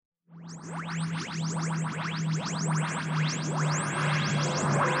Hello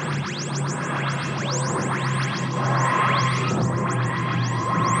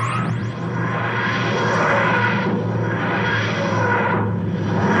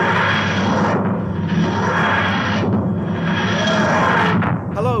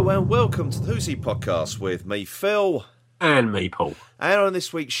and welcome to the Who's He podcast with me, Phil. And me, Paul. And on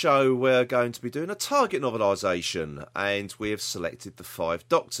this week's show, we're going to be doing a Target novelisation, and we have selected the Five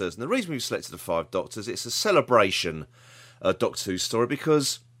Doctors. And the reason we've selected the Five Doctors, it's a celebration Doctor Who story,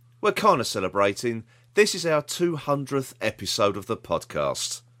 because we're kind of celebrating. This is our 200th episode of the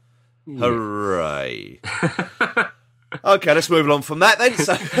podcast. Yeah. Hooray. Okay, let's move on from that then.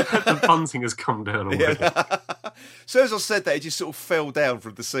 So, the bunting has come down already. Yeah. As soon as I said that, it just sort of fell down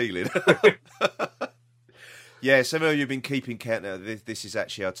from the ceiling. Yeah, some of you have been keeping count now. This is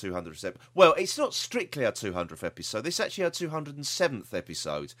actually our 200th episode. Well, it's not strictly our 200th episode. This is actually our 207th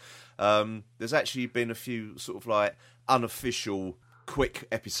episode. There's actually been a few sort of like unofficial quick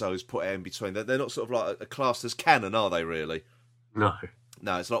episodes put out in between. They're not sort of like a classed as canon, are they, really? No.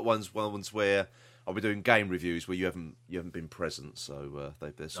 No, it's like ones where I'll be doing game reviews where you haven't been present, so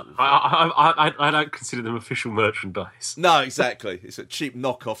they're sort of... I don't consider them official merchandise. No, exactly. It's a cheap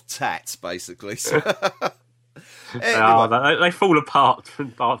knockoff tats, basically. So... Anyway. They fall apart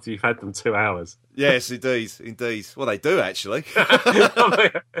after you've had them 2 hours. Yes, indeed. Well, they do actually.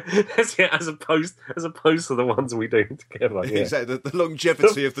 As opposed to the ones we do together. Yeah. Exactly, the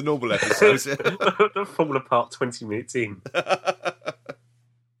longevity of the normal episodes. They fall apart 20 minutes in.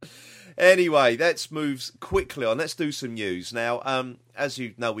 Anyway, let's move quickly on. Let's do some news now. As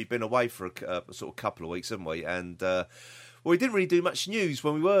you know, we've been away for a sort of couple of weeks, haven't we? And we didn't really do much news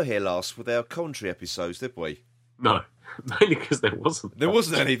when we were here last with our commentary episodes, did we? No, mainly because there wasn't. There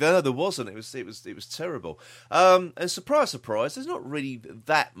wasn't any. There wasn't. It was terrible. And surprise, surprise, there's not really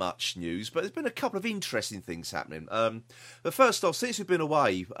that much news, but there's been a couple of interesting things happening. But first off, since we've been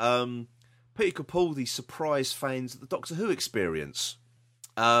away, Peter Capaldi surprised fans at the Doctor Who experience.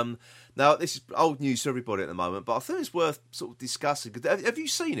 Now, this is old news to everybody at the moment, but I think it's worth sort of discussing. Have you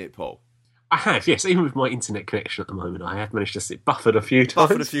seen it, Paul? I have, yes. Even with my internet connection at the moment, I have managed to see it. Buffered a few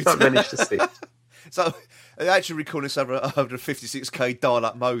times. I've managed to see it. So, actually recording this over a 56k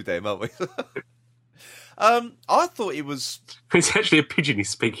dial-up modem, aren't we? I thought it was... It's actually a pigeon he's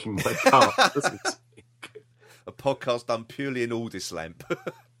speaking by part, doesn't it? A podcast done purely in Aldis lamp.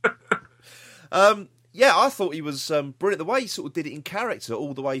 Yeah, I thought he was brilliant. The way he sort of did it in character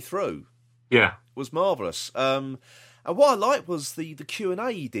all the way through. Yeah. Was marvellous. And what I liked was the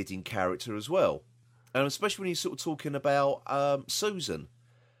Q&A he did in character as well. And especially when he's sort of talking about Susan.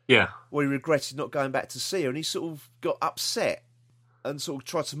 Yeah. Where he regretted not going back to see her, and he sort of got upset and sort of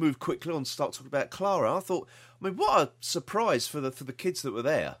tried to move quickly on and start talking about Clara. I thought, what a surprise for the kids that were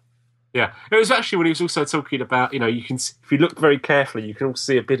there. Yeah, it was actually when he was also talking about, you can, if you look very carefully, you can all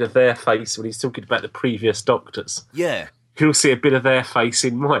see a bit of their face when he's talking about the previous Doctors. Yeah. You can all see a bit of their face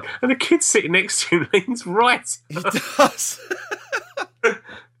in mine. And the kid sitting next to him leans right. He does.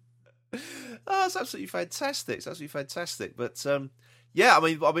 Oh, it's absolutely fantastic. But, yeah, I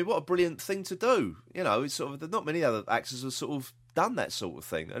mean, what a brilliant thing to do. It's sort of, there's not many other actors have sort of done that sort of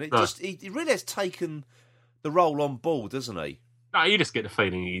thing. And he really has taken the role on board, doesn't he? No, you just get the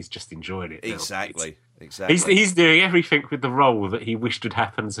feeling he's just enjoying it now. Exactly. He's doing everything with the role that he wished had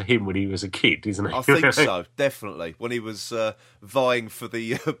happened to him when he was a kid, isn't he? I think so, definitely. When he was vying for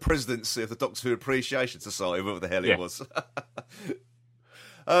the presidency of the Doctor Who Appreciation Society, whatever the hell it was.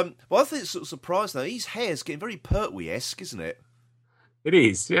 Well, I think it's sort of surprising, though. His hair's getting very Pertwee-esque, isn't it? It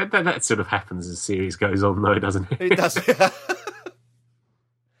is. Yeah, that sort of happens as the series goes on, though, doesn't it? It does. It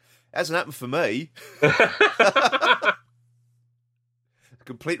hasn't happened for me.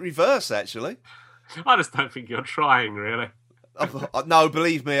 Complete reverse, actually. I just don't think you're trying, really. No,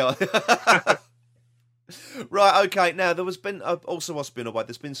 believe me. Right, okay. Now, there was been also what's been away.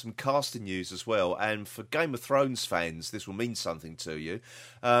 There's been some casting news as well, and for Game of Thrones fans, this will mean something to you.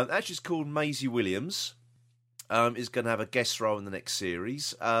 Actually, it's called Maisie Williams. Is going to have a guest role in the next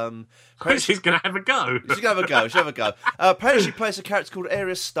series. She's going to have a go. She's going to have a go. Apparently, she plays a character called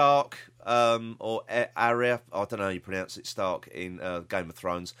Arya Stark, or Arya. I don't know how you pronounce it, Stark, in Game of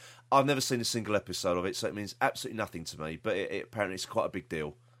Thrones. I've never seen a single episode of it, so it means absolutely nothing to me. But apparently, it's quite a big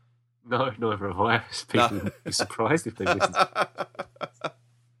deal. No, neither have I. People would be surprised if they listened.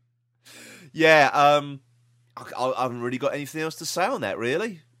 Yeah, I haven't really got anything else to say on that,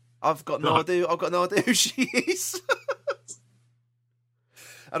 really. I've got no idea who she is.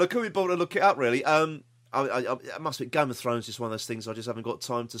 And I couldn't be bothered to look it up, really. I must admit, Game of Thrones is one of those things I just haven't got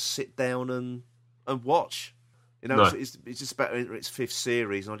time to sit down and watch. You know, No. it's just about its fifth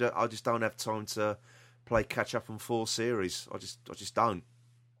series, and I just don't have time to play catch up on 4 series. I just don't.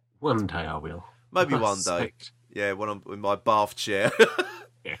 One day I will. Maybe one day. Yeah, when I'm in my bath chair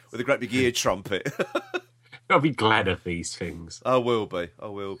Yes. with a great big ear trumpet. I'll be glad of these things. I will be.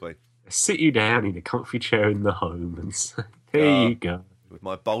 Sit you down in a comfy chair in the home and say, there you go. With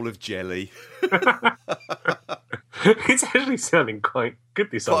my bowl of jelly. It's actually sounding quite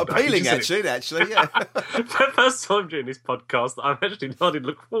good this Quite time. appealing, actually, yeah. The first time during this podcast, I didn't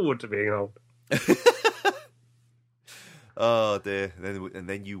look forward to being old. Oh dear! And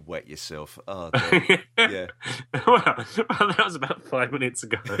then you wet yourself. Oh dear. Yeah. Well, that was about 5 minutes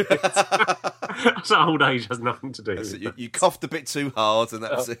ago. So old age has nothing to do with it. You coughed a bit too hard, and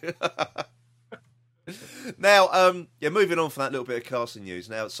that's it. Now, moving on from that little bit of casting news.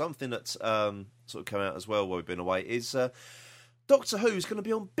 Now, something that's sort of come out as well while we've been away is Doctor Who's going to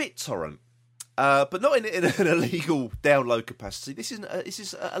be on BitTorrent. But not in an illegal download capacity. This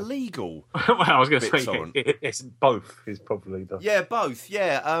is a legal. Well, I was going to say BitTorrent. it's both. Is probably the both.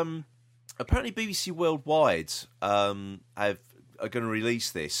 Yeah. Apparently, BBC Worldwide are going to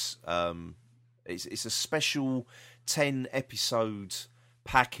release this. It's a special 10 episode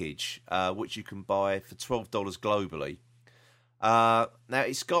package which you can buy for $12 globally. Now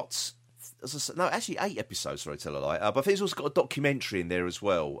it's got. Actually 8 episodes, sorry, tell a lie. But I think it's also got a documentary in there as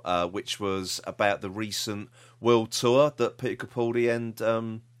well, which was about the recent world tour that Peter Capaldi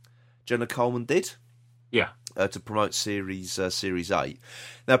and Jenna Coleman did. Yeah. To promote Series 8.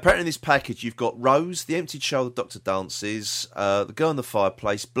 Now, apparently in this package, you've got Rose, The Empty Child, The Doctor Dances, The Girl in the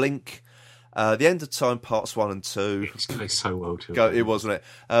Fireplace, Blink, The End of Time, Parts 1 and 2. It's going so well too. It wasn't it?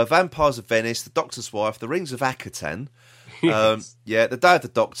 Vampires of Venice, The Doctor's Wife, The Rings of Ascertain. Yes. The Day of the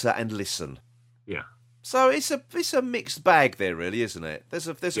Doctor, and Listen. Yeah. So it's a mixed bag there, really, isn't it? There's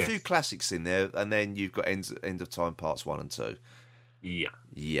a Yes. few classics in there, and then you've got End of Time Parts 1 and 2. Yeah.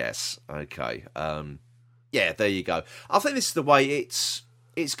 Yes. Okay. There you go. I think this is the way it's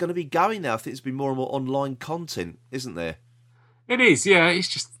going to be going now. I think there's been more and more online content, isn't there? It is. Yeah. It's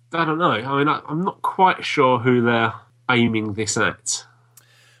just I don't know. I mean, I'm not quite sure who they're aiming this at.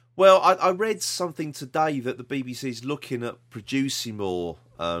 Well, I read something today that the BBC is looking at producing more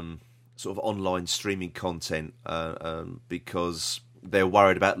sort of online streaming content because they're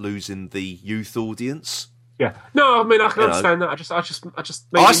worried about losing the youth audience. Yeah. No, I mean I can understand that. I just.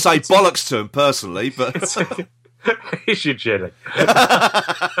 I say bollocks to them personally, but it's your jelly.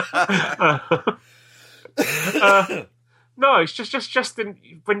 No, it's just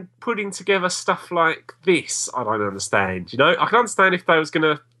when putting together stuff like this, I don't understand. You know, I can understand if they was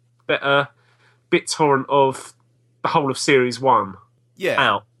going to get a BitTorrent of the whole of Series 1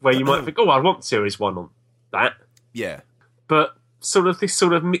 out, where you might think, oh, I want Series 1 on that. Yeah. But this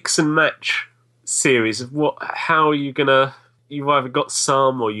sort of mix and match series of how are you going to... You've either got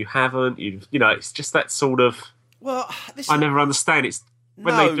some or you haven't. It's just that sort of... Well, I never understand. It's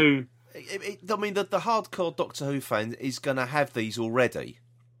when they do... I mean, the hardcore Doctor Who fan is going to have these already.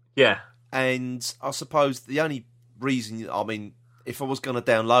 Yeah. And I suppose the only reason, I mean, if I was going to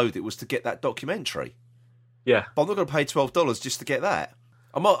download it was to get that documentary. Yeah. But I'm not going to pay $12 just to get that.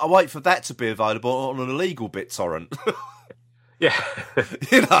 I wait for that to be available on an illegal BitTorrent. Yeah.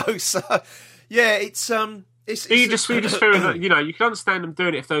 So, yeah, it's... You just feel that, you can understand them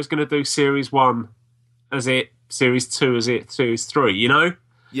doing it if they was going to do Series 1 as it, Series 2 as it, Series 3,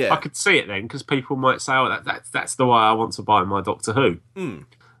 Yeah. I could see it then, because people might say, oh, that's the way I want to buy my Doctor Who. Mm.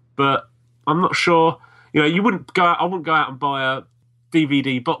 But I'm not sure, I wouldn't go out and buy a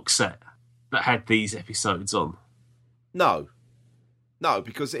DVD box set that had these episodes on. No,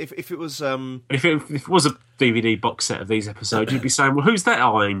 because if it was... If it was a DVD box set of these episodes, you'd be saying, well, who's that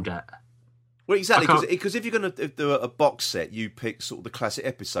aimed at? Well, exactly, because if you're going to do a box set, you pick sort of the classic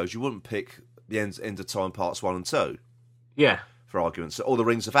episodes. You wouldn't pick the End of Time Parts 1 and 2. Yeah. For argument's sake, or the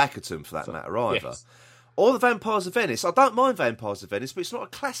Rings of Ascertain, for that matter, either. Yes. Or the Vampires of Venice. I don't mind Vampires of Venice, but it's not a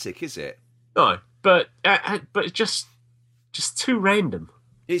classic, is it? No, but just too random.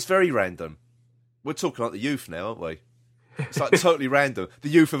 It's very random. We're talking like the youth now, aren't we? It's like totally random. The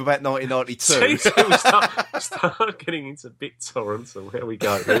youth of about 1992. We start getting into BitTorrent, so here we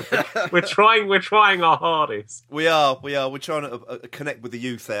go. We're trying our hardest. We are. We're trying to connect with the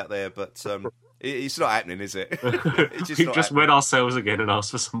youth out there, but it's not happening, is it? We've just wet ourselves again and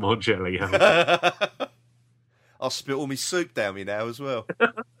asked for some more jelly. I'll spill all my soup down me now as well.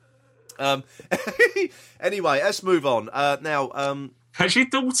 Anyway, let's move on. Now, has your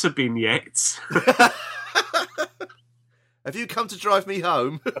daughter been yet? Have you come to drive me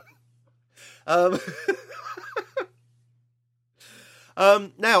home? Now,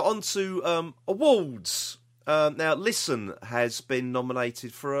 on to awards. Now, Listen has been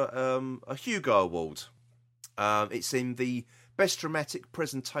nominated for a Hugo Award. It's in the Best Dramatic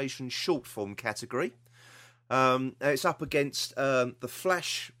Presentation Short Form category. It's up against The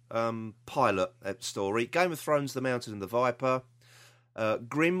Flash pilot story, Game of Thrones, The Mountain and the Viper,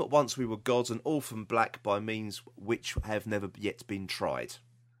 Grimm, Once We Were Gods, and Orphan Black by means which have never yet been tried.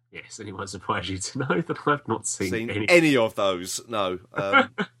 Yes, anyone surprise you to know that I've not seen any of those? No,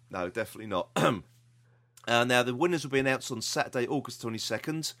 no, definitely not. Now, the winners will be announced on Saturday, August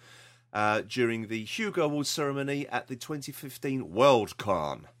 22nd, during the Hugo Awards ceremony at the 2015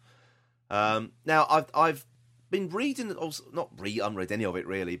 Worldcon. Now, I've been reading, unread any of it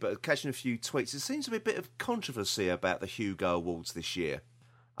really, but catching a few tweets. There seems to be a bit of controversy about the Hugo Awards this year,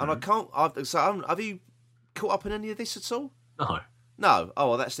 and have you caught up in any of this at all? No. No? Oh,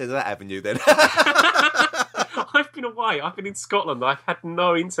 well, that's the end of that avenue then. I've been away. I've been in Scotland. I've had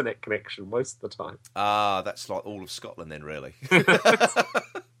no internet connection most of the time. Ah, that's like all of Scotland then, really.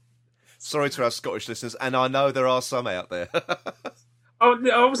 Sorry to our Scottish listeners, and I know there are some out there. Oh,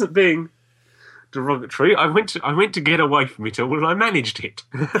 I wasn't being derogatory. I went to get away from it all, and I managed it.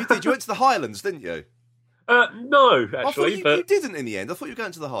 You did. You went to the Highlands, didn't you? No, actually. I thought you didn't in the end. I thought you were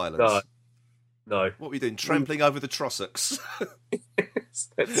going to the Highlands. No. What were you doing? Trampling over the Trossachs?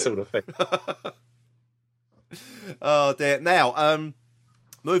 That sort of thing. Oh dear. Now,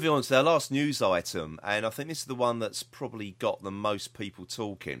 moving on to our last news item, and I think this is the one that's probably got the most people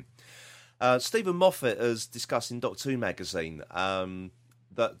talking. Stephen Moffat has discussed in Doctor Who magazine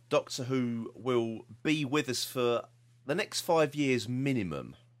that Doctor Who will be with us for the next 5 years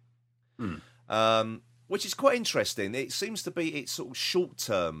minimum. Which is quite interesting. It seems to be its sort of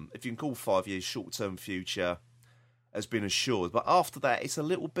short-term, if you can call 5 years short-term future, has been assured. But after that, it's a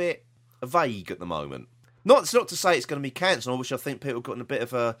little bit vague at the moment. It's not to say it's going to be cancelled, which I think people have gotten a bit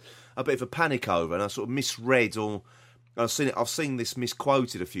of a panic over, and I sort of misread, or I've seen this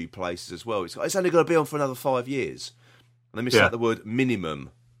misquoted a few places as well. It's only going to be on for another 5 years, and they miss out the word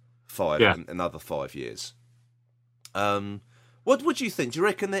minimum another 5 years. What do you think? Do you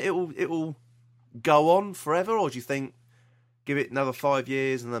reckon that it will go on forever, or do you think give it another 5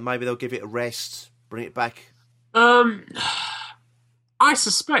 years and then maybe they'll give it a rest, bring it back? I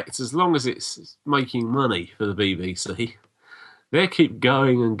suspect as long as it's making money for the BBC, they'll keep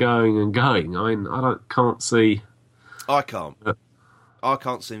going and going and going. I mean, can't see. I can't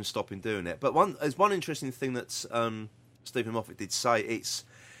see them stopping doing it. But there's one interesting thing that Stephen Moffat did say.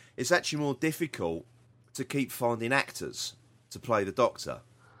 It's actually more difficult to keep finding actors to play the Doctor,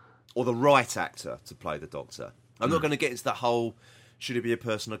 or the right actor to play the Doctor. I'm not going to get into the whole, should he be a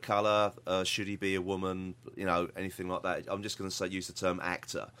person of colour, should he be a woman, anything like that. I'm just going to use the term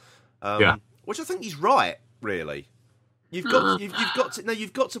actor, which I think he's right, really. You've got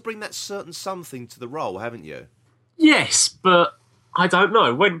to bring that certain something to the role, haven't you? Yes, but I don't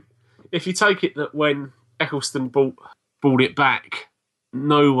know. If you take it that when Eccleston brought it back,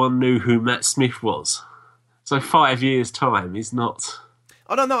 no one knew who Matt Smith was. So 5 years' time is not.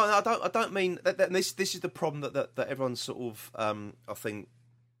 I don't know. I don't mean that. This is the problem that everyone sort of. I think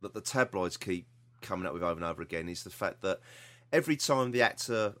that the tabloids keep coming up with over and over again is the fact that every time the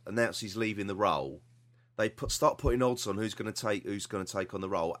actor announces he's leaving the role, they start putting odds on who's going to take on the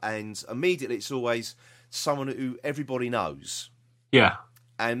role, and immediately it's always someone who everybody knows. Yeah.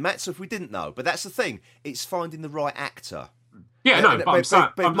 And Matt Smith we didn't know, but that's the thing. It's finding the right actor. Yeah, no,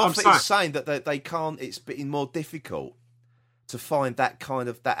 but Moffat is saying that they can't. It's been more difficult to find that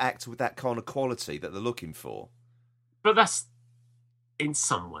actor with that kind of quality that they're looking for. But that's in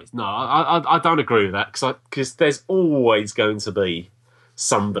some ways. No, I don't agree with that because there's always going to be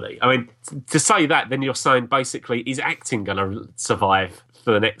somebody. I mean, to say that, then you're saying basically is acting going to survive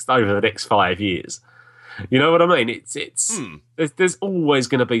for over the next 5 years? You know what I mean? It's there's always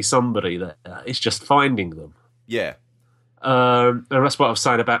going to be somebody there. It's just finding them. Yeah. And that's what I was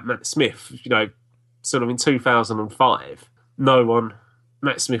saying about Matt Smith. Sort of in 2005,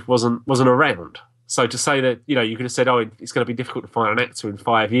 Matt Smith wasn't around. So to say that, you could have said, it's going to be difficult to find an actor in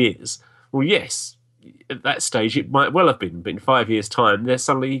 5 years. Well, yes, at that stage it might well have been, but in 5 years' time, there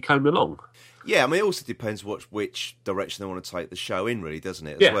suddenly he came along. Yeah, I mean, it also depends which direction they want to take the show in, really, doesn't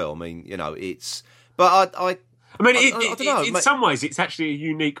it? As well, I mean, it's. But I don't know. In some ways, it's actually a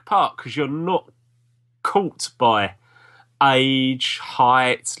unique part because you're not caught by age,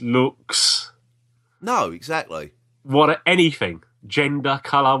 height, looks. No, exactly. Anything, gender,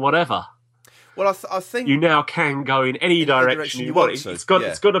 colour, whatever. Well, I think you now can go in any direction you want. It's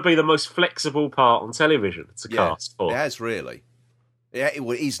got to be the most flexible part on television to cast for. It has really. Yeah, it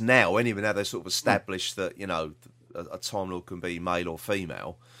is now. Anyway, now they've sort of established that a Time Lord can be male or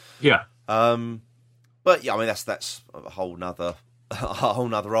female. Yeah. But yeah, I mean that's a whole nother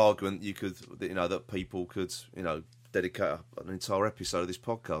argument that people could dedicate an entire episode of this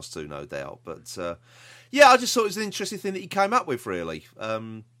podcast to, no doubt. But yeah, I just thought it was an interesting thing that he came up with, really.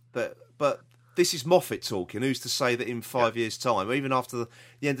 But this is Moffat talking. Who's to say that in 5 years' time, or even after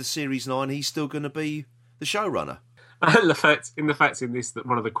the end of Series 9, he's still going to be the showrunner? And the fact in this that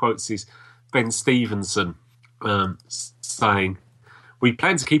one of the quotes is Ben Stevenson saying, "We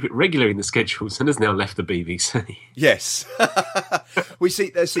plan to keep it regular in the schedules," and has now left the BBC. Yes, we see.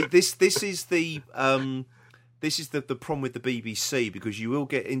 This is the problem with the BBC, because you will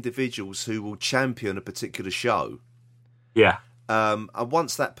get individuals who will champion a particular show. Yeah. And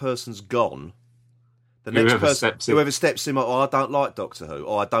once that person's gone, the next person, whoever steps in, I don't like Doctor Who,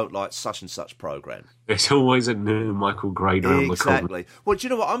 or I don't like such and such programme. There's always a new Michael Grade around the corner. Exactly. Well, do you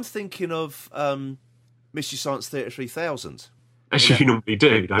know what? I'm thinking of Mystery Science Theatre 3000. As you normally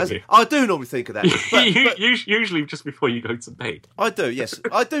do, don't you? I do normally think of that. But usually just before you go to bed. I do, yes.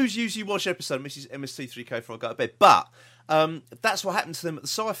 I do usually watch an episode of MST3K before I go to bed. But that's what happened to them at the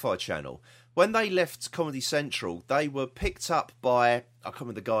Sci-Fi Channel. When they left Comedy Central, they were picked up by, I can't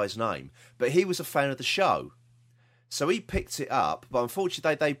remember the guy's name, but he was a fan of the show. So he picked it up, but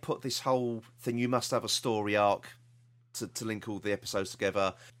unfortunately they put this whole thing, you must have a story arc to link all the episodes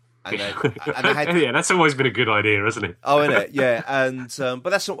together. And they had, yeah, that's always been a good idea, hasn't it? Oh, isn't it? Yeah, and but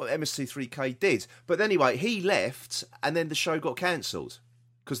that's not what MST3K did. But anyway, he left, and then the show got cancelled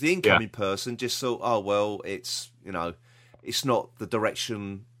because the incoming person just thought, oh well, it's not the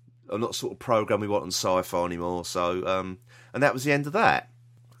direction or not sort of program we want on Sci-Fi anymore. So and that was the end of that.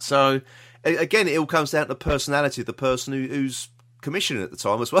 So again, it all comes down to the personality of the person who's commissioning at the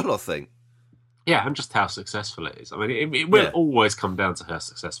time as well, I think. Yeah, and just how successful it is. I mean, it will always come down to how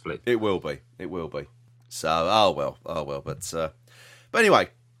successful it is. It will be. So, oh well. But anyway,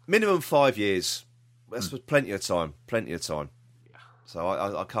 minimum 5 years. That's plenty of time. Yeah. So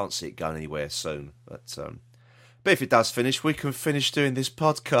I can't see it going anywhere soon. But if it does finish, we can finish doing this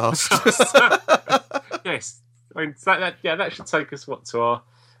podcast. Yes. I mean, that should take us, to our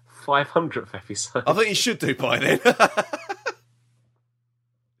 500th episode. I think you should do by then.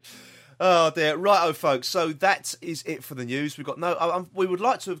 Oh dear, righto, folks. So that is it for the news. We've got we would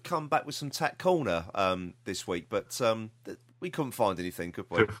like to have come back with some Tat Corner this week, but we couldn't find anything, could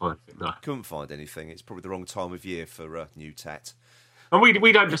we? Couldn't find anything. It's probably the wrong time of year for new Tat. And we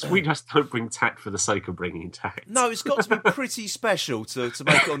just don't bring Tat for the sake of bringing Tat. No, it's got to be pretty special to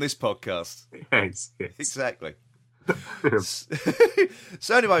make it on this podcast. Yes. Exactly.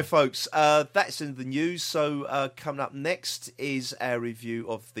 So anyway, folks, that's in the news. So coming up next is our review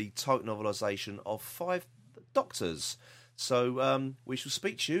of the Tolkien novelisation of 5 Doctors. So we shall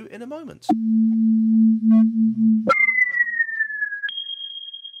speak to you in a moment.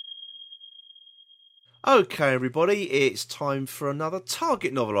 Okay, everybody, it's time for another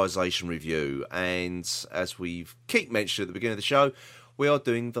Target novelisation review, and as we keep mentioning at the beginning of the show, we are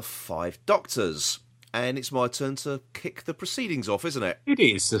doing the 5 Doctors. And it's my turn to kick the proceedings off, isn't it? It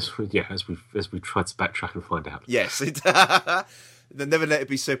is, as we tried to backtrack and find out. Yes, never let it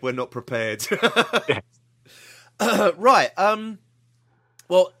be said we're not prepared. Yes. Right.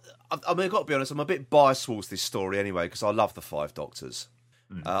 Well, I mean, I've got to be honest. I'm a bit biased towards this story anyway because I love the 5 Doctors.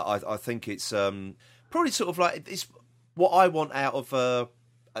 I think it's probably sort of like it's what I want out of a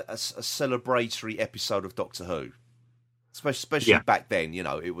celebratory episode of Doctor Who, especially back then.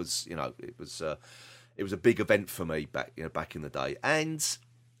 It was a big event for me back in the day, and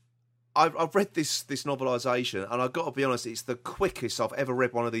I've read this novelisation, and I've got to be honest, it's the quickest I've ever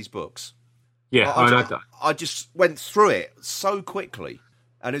read one of these books. Yeah, I just went through it so quickly,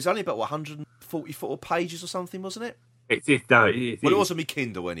 and it was only about 144 pages or something, wasn't it? It wasn't me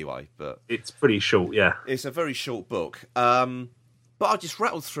Kindle anyway, but it's pretty short. Yeah, it's a very short book. But I just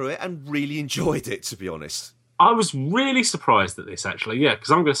rattled through it and really enjoyed it, to be honest. I was really surprised at this, actually,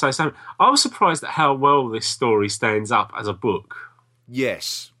 because I'm going to say something. I was surprised at how well this story stands up as a book.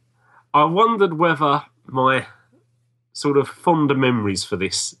 Yes. I wondered whether my sort of fonder memories for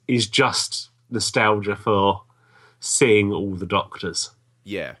this is just nostalgia for seeing all the Doctors.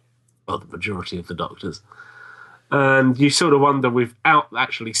 Yeah. Or the majority of the Doctors. And you sort of wonder, without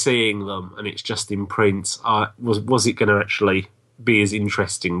actually seeing them, and it's just in print, was it going to actually be as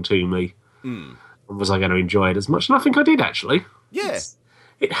interesting to me? Was I going to enjoy it as much? And I think I did, actually. Yeah.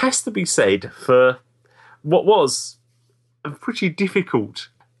 It has to be said, for what was a pretty difficult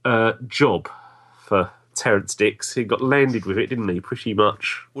job for Terrance Dicks. He got landed with it, didn't he, pretty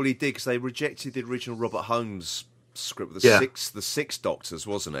much? Well, he did, because they rejected the original Robert Holmes script with the six Doctors,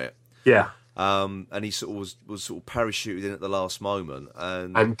 wasn't it? Yeah. and he sort of was sort of parachuted in at the last moment,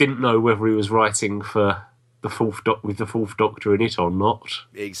 and didn't know whether he was writing for with the Fourth Doctor in it or not.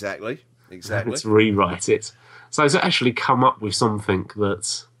 Exactly. Having to rewrite it. So he's actually come up with something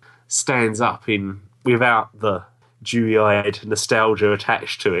that stands up without the dewy-eyed nostalgia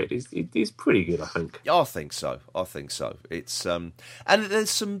attached to it. It's pretty good, I think. I think so. It's and there's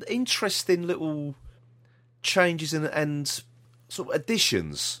some interesting little changes and sort of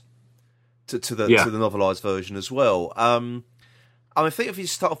additions to the novelised version as well. I think if you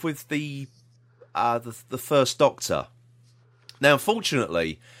start off with the First Doctor. Now,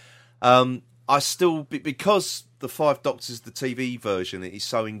 unfortunately, I still, because the Five Doctors, the TV version, is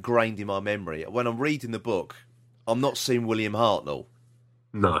so ingrained in my memory. When I'm reading the book, I'm not seeing William Hartnell.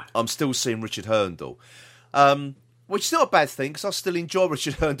 No, I'm still seeing Richard Herndon, which is not a bad thing because I still enjoy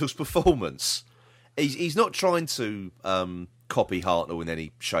Richard Herndon's performance. He's not trying to copy Hartnell in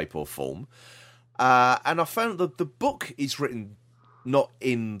any shape or form, and I found that the book is written not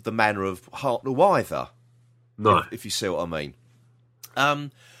in the manner of Hartnell either. No, if you see what I mean.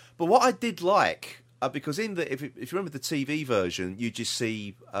 But what I did like, because if you remember the TV version, you just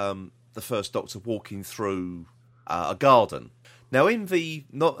see the First Doctor walking through a garden. Now, in the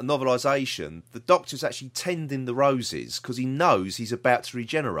novelisation, the Doctor's actually tending the roses because he knows he's about to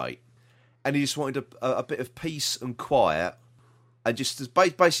regenerate, and he just wanted a bit of peace and quiet, and just to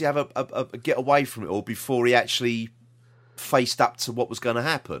basically have a get away from it all before he actually faced up to what was going to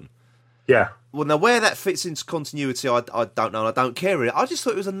happen. Yeah. Well, now where that fits into continuity, I don't know, and I don't care. I just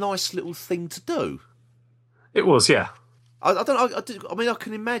thought it was a nice little thing to do. It was, yeah. I don't know. I mean, I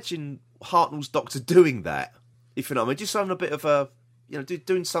can imagine Hartnell's Doctor doing that. If you know what I mean, just having a bit of a,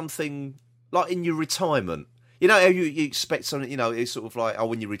 doing something like in your retirement. You know how you expect something. It's sort of like, oh,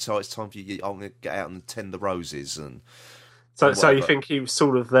 when you retire, it's time for you. I'm going to get out and tend the roses and. So you think he was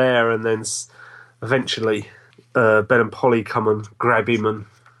sort of there, and then eventually Ben and Polly come and grab him and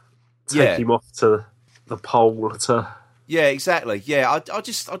take him off to the pole to. Yeah, exactly. Yeah, I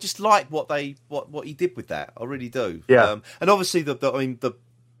just like what he did with that. I really do. Yeah, and obviously the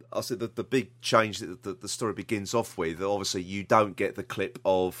big change that the story begins off with. Obviously, you don't get the clip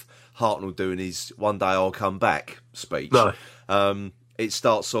of Hartnell doing his "One day I'll come back" speech. No, it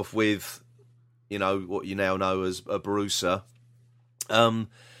starts off with what you now know as a Barusa,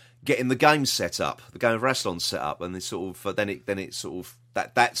 getting the game set up, the game of Rassilon set up, and it's sort of then it's sort of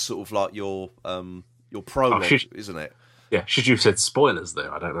that's sort of like your prologue, isn't it? Yeah, should you have said spoilers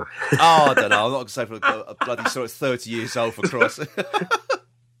there? I don't know. I don't know. I'm not going to say for a bloody sort of 30 years old, for Christ.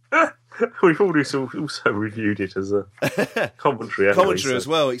 We've also reviewed it as a commentary. Commentary as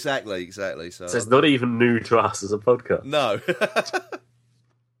well, exactly. So it's not even new to us as a podcast. No.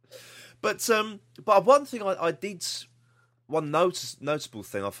 But one thing one noticeable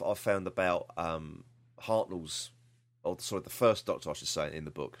thing I found about Hartnell's, or sorry, the First Doctor, I should say, in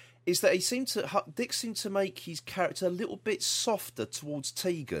the book, is that Dicks seemed to make his character a little bit softer towards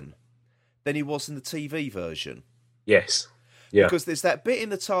Tegan than he was in the TV version. Yes. Yeah. Because there's that bit in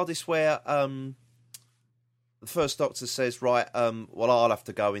the TARDIS where the First Doctor says, right, well, I'll have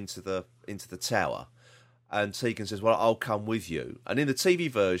to go into the tower. And Tegan says, well, I'll come with you. And in the TV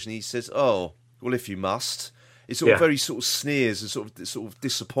version, he says, oh, well, if you must. It's sort of very sort of sneers and sort of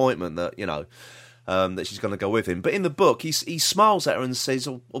disappointment that, that she's going to go with him. But in the book, he smiles at her and says,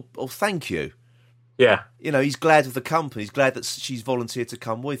 oh, thank you. Yeah. He's glad of the company. He's glad that she's volunteered to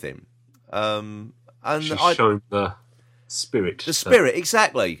come with him. And she's shown the spirit. The spirit,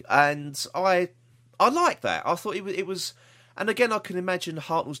 exactly. And I like that. I thought it was... And again, I can imagine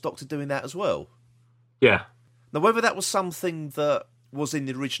Hartnell's Doctor doing that as well. Yeah. Now, whether that was something that was in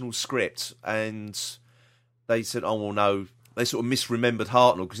the original script and they said, oh, well, no, they sort of misremembered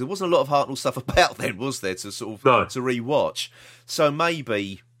Hartnell, because there wasn't a lot of Hartnell stuff about then, was there, to sort of to rewatch. So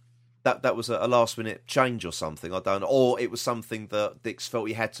maybe that was a last-minute change or something, I don't know. Or it was something that Dicks felt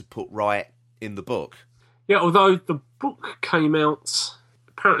he had to put right in the book. Yeah, although the book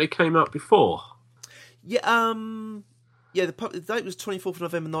apparently came out before. Yeah, the date was 24th of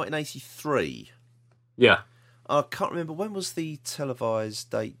November 1983. Yeah. I can't remember, when was the televised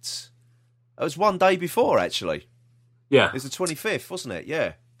date? It was one day before, actually. Yeah. It was the 25th, wasn't it?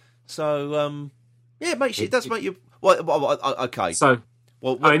 Yeah. So, it does make you... Well, okay. So,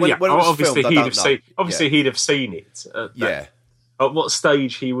 well, when it was obviously filmed, he'd have seen it. At what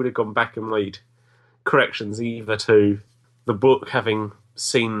stage he would have gone back and made corrections, either to the book, having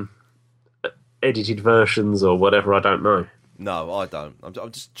seen edited versions or whatever, I don't know. No, I don't.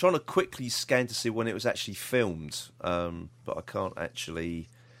 I'm just trying to quickly scan to see when it was actually filmed, but I can't actually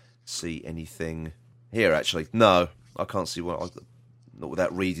see anything here, actually. No, I can't see what... not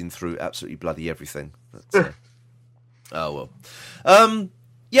without reading through absolutely bloody everything. But, oh well. I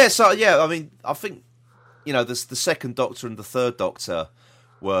mean, I think the second Doctor and the third Doctor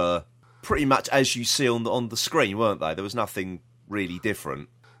were pretty much as you see on the screen, weren't they? There was nothing really different.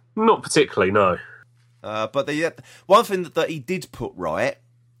 Not particularly, no. But one thing that he did put right,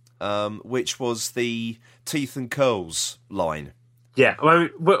 which was the teeth and curls line. Yeah, well,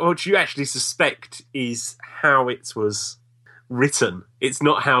 what you actually suspect is how it was written. It's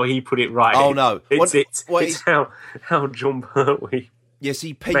not how he put it right. Oh no! It's how John Pertwee. Yes,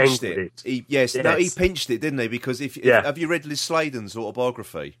 he pinched it. He pinched it, didn't he? Because have you read Liz Sladen's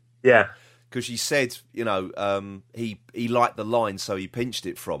autobiography? Yeah. Because she said, he liked the line, so he pinched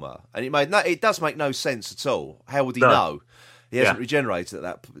it from her, and it does make no sense at all. How would he know? He hasn't regenerated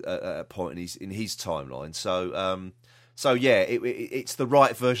at that point in his timeline. So it's the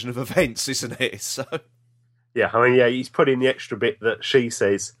right version of events, isn't it? So yeah, I mean, he's put in the extra bit that she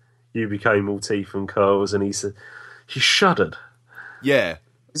says you became all teeth and curls, and he shuddered. Yeah,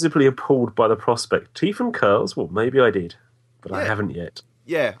 visibly appalled by the prospect. Teeth and curls? Well, maybe I did, but I haven't yet.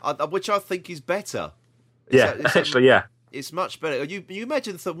 Yeah, which I think is better. It's much better. You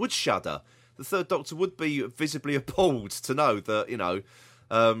imagine the third would shudder. The third Doctor would be visibly appalled to know that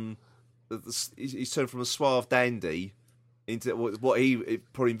he's turned from a suave dandy into what he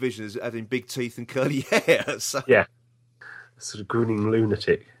probably envisioned as having big teeth and curly hair. So. Yeah, sort of grinning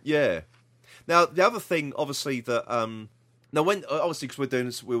lunatic. Yeah. Now the other thing, obviously, that because we're doing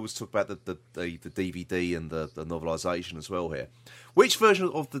this, we always talk about the DVD and the novelisation as well here. Which version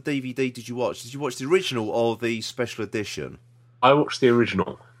of the DVD did you watch? Did you watch the original or the special edition? I watched the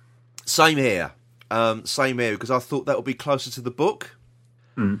original. Same here, because I thought that would be closer to the book.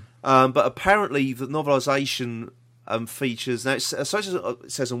 Mm. But apparently the novelisation features... Now, it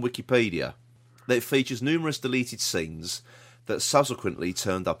says on Wikipedia that it features numerous deleted scenes that subsequently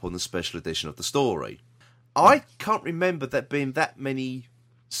turned up on the special edition of the story. I can't remember there being that many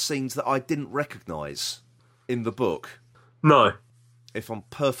scenes that I didn't recognise in the book. No. If I'm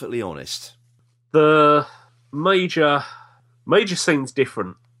perfectly honest. The major scenes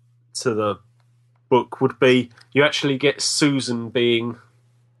different to the book would be you actually get Susan being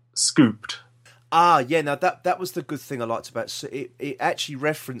scooped. Now that was the good thing I liked about it. It actually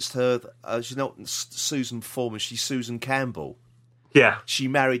referenced her, Susan Foreman, she's Susan Campbell. Yeah. She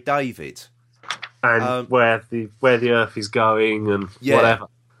married David. And where the Earth is going and whatever.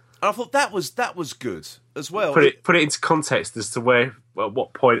 And I thought that was good as well. Put it into context as to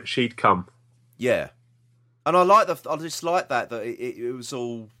what point she'd come. Yeah, and I just like that it was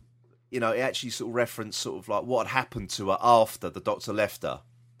all, it actually sort of referenced sort of like what had happened to her after the Doctor left her.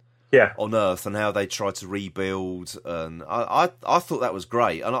 Yeah. On Earth, and how they tried to rebuild, and I thought that was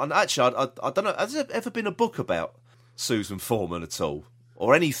great. And actually, I don't know, has there ever been a book about Susan Foreman at all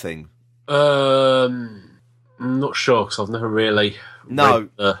or anything? I'm not sure because I've never really. No,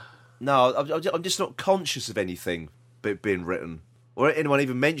 I'm just not conscious of anything being written or anyone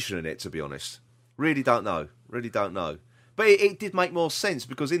even mentioning it. To be honest, really don't know. But it did make more sense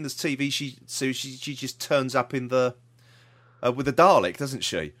because in this TV, she just turns up in the with the Dalek, doesn't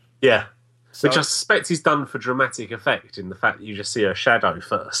she? Yeah, which I suspect is done for dramatic effect in the fact that you just see her shadow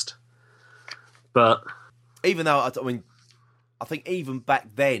first. But even though I think even back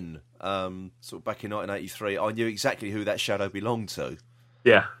then. Sort of back in 1983, I knew exactly who that shadow belonged to.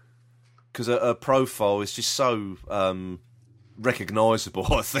 Yeah. Because her profile is just so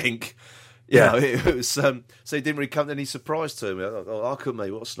recognisable, I think. Yeah. It was, so it didn't really come to any surprise to me. I couldn't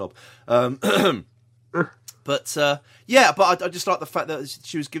be, what a snob. But I just like the fact that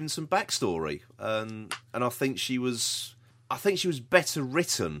she was given some backstory. And I think she was better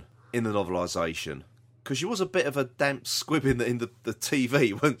written in the novelisation. Because she was a bit of a damp squib in the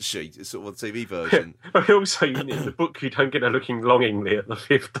TV, wasn't she? Sort of the TV version. Also, in the book, you don't get her looking longingly at the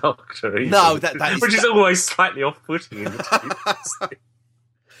Fifth Doctor. Either, no, that is... Which is always slightly off-putting in the TV.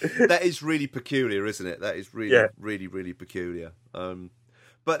 That is really peculiar, isn't it? That is really, really, really peculiar.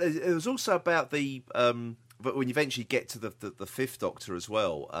 But it was also about but when you eventually get to the Fifth Doctor as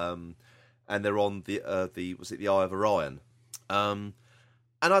well, and they're on the Eye of Orion. And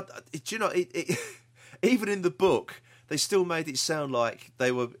even in the book, they still made it sound like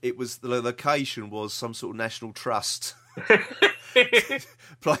the location was some sort of National Trust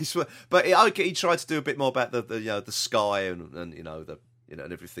place. But he tried to do a bit more about the sky and and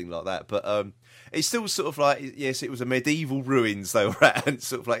everything like that. But it's still sort of like, yes, it was a medieval ruins they were at, and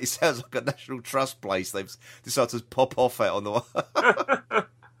sort of like it sounds like a National Trust place they've decided to pop off at on the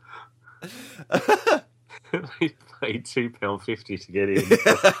They paid £2.50 to get in.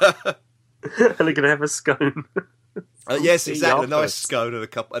 And they're going to have a scone. Yes, tea exactly. A afterwards. nice scone and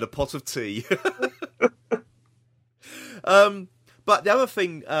a pot of tea. But the other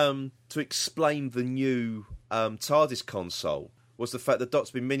thing to explain the new TARDIS console was the fact that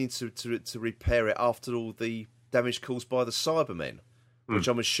Doc's been meaning to repair it after all the damage caused by the Cybermen, which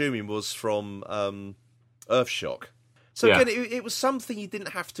I'm assuming was from Earthshock. So again, it was something you didn't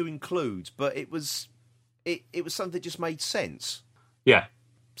have to include, but it was something that just made sense. Yeah.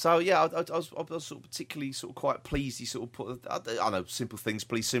 So yeah, I was sort of particularly sort of quite pleased. He sort of put, I know simple things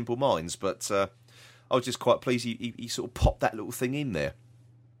please simple minds, but I was just quite pleased he sort of popped that little thing in there.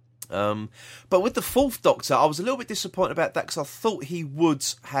 But with the Fourth Doctor, I was a little bit disappointed about that because I thought he would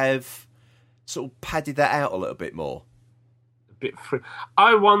have sort of padded that out a little bit more.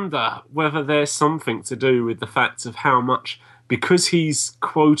 I wonder whether there's something to do with the fact of how much, because he's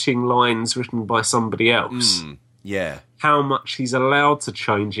quoting lines written by somebody else. Yeah. How much he's allowed to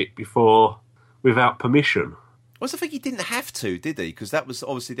change it without permission. Well, I think he didn't have to, did he? Because that was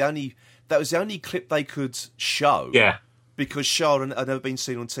obviously the only clip they could show. Yeah. Because Shah had never been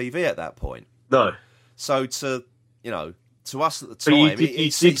seen on TV at that point. No. So to us at the time,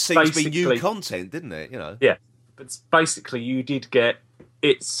 it seemed to be new content, didn't it? Yeah. But basically, you did get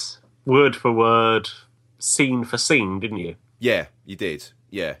it's word for word, scene for scene, didn't you? Yeah, you did.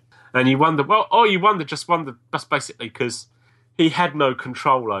 Yeah. And you wonder, just basically because he had no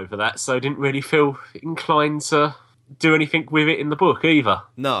control over that, so didn't really feel inclined to do anything with it in the book either.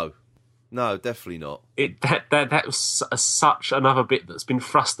 No, definitely not. That was such another bit that's been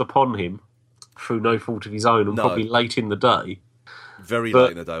thrust upon him through no fault of his own, and probably late in the day. Very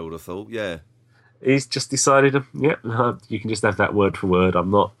late in the day, I would have thought, yeah. He's just decided, you can just have that word for word. I'm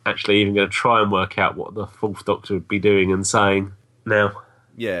not actually even going to try and work out what the Fourth Doctor would be doing and saying now.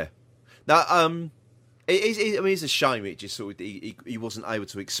 Yeah. Now, it's a shame it just sort of he wasn't able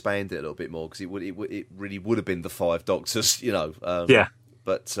to expand it a little bit more because it really would have been the Five Doctors, Yeah.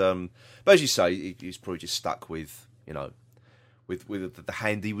 But as you say, he's probably just stuck with with the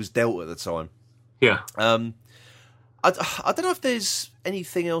hand he was dealt at the time. Yeah. I don't know if there's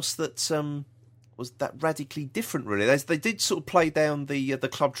anything else that was that radically different. Really, they did sort of play down the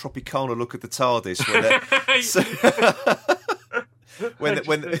Club Tropicana look at the TARDIS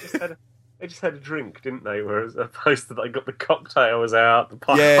when they just had a drink, didn't they? Whereas opposed to they got the cocktail was out,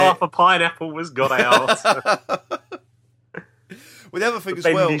 half a pineapple was got out. Well, the other thing the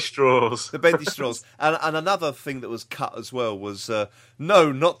bendy straws. The bendy straws. And another thing that was cut as well was,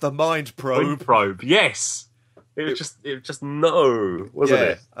 no, not the mind probe. Mind probe, yes. It was just no, wasn't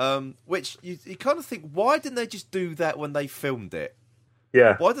it? Which you kind of think, why didn't they just do that when they filmed it?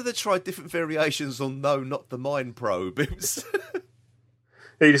 Yeah. Why did they try different variations on no, not the mind probe? It was...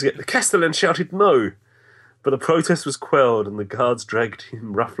 You just get the Castellan shouted no, but the protest was quelled and the guards dragged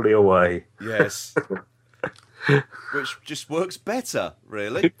him roughly away. Yes. Which just works better,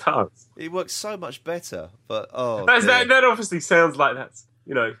 really. It does. It works so much better. But that obviously sounds like that's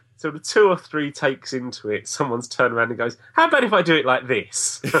sort of 2 or 3 takes into it. Someone's turned around and goes, "How about if I do it like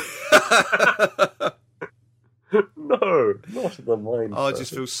this?" No, not the mind. I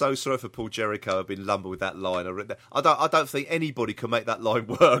just feel so sorry for Paul Jericho. I've been lumbered with that line. I don't think anybody can make that line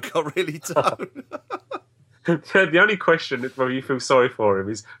work. I really don't. The only question whether you feel sorry for him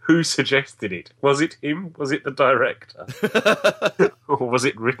is who suggested it. Was it him? Was it the director? Or was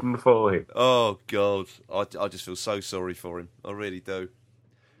it written for him? Oh, God. I just feel so sorry for him. I really do.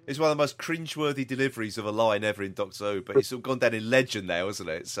 It's one of the most cringeworthy deliveries of a line ever in Doctor Who, but it's sort of gone down in legend now, hasn't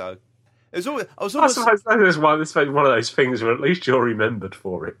it? So... I was almost... It's one of those things where at least you're remembered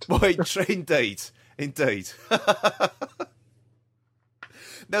for it. Boy, indeed.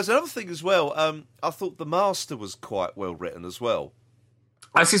 Now, there's another thing as well. I thought the Master was quite well written as well.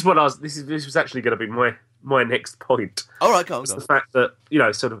 This was actually going to be my next point. All right, go on. The fact that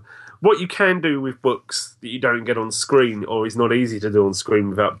sort of what you can do with books that you don't get on screen, or is not easy to do on screen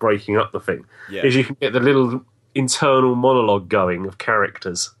without breaking up the thing, is you can get the little internal monologue going of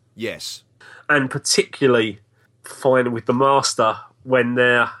characters. Yes. And particularly fine with the Master when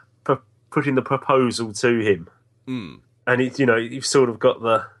they're putting the proposal to him. Mm. And you've sort of got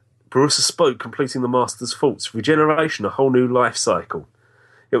the Barussa spoke, completing the Master's thoughts. Regeneration, a whole new life cycle.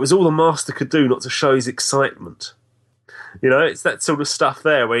 It was all the Master could do not to show his excitement. It's that sort of stuff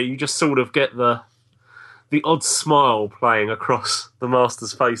there where you just sort of get the odd smile playing across the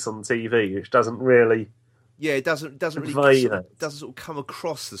Master's face on TV, which doesn't really... Yeah, it doesn't really sort of come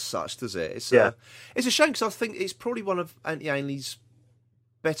across as such, does it? It's a shame because I think it's probably one of Anthony Ainley's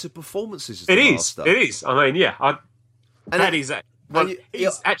better performances as the Master. It is. I mean, he's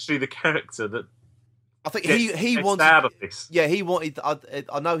actually the character that I think he wanted out of this. Yeah, he wanted.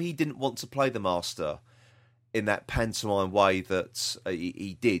 I know he didn't want to play the Master in that pantomime way that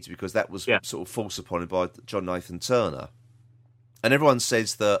he did, because that was sort of forced upon him by John Nathan Turner. And everyone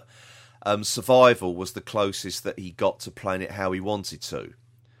says that Survival was the closest that he got to playing it how he wanted to,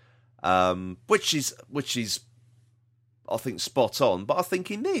 which is I think spot on. But I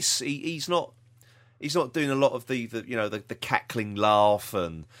think in this he's not doing a lot of the cackling laugh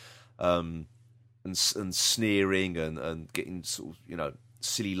and sneering and getting sort of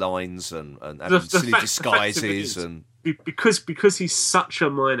silly lines and having silly disguises and because he's such a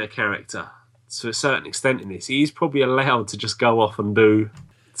minor character to a certain extent in this, he's probably allowed to just go off and do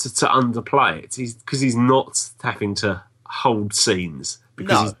to underplay it. He's not having to hold scenes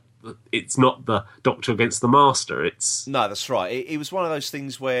because it's not the Doctor against the Master. No, that's right. It was one of those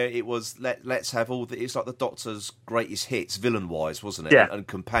things where it was let's have all it's like the Doctor's greatest hits, villain wise, wasn't it? Yeah. And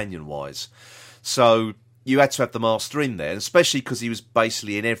companion wise. So you had to have the Master in there, especially because he was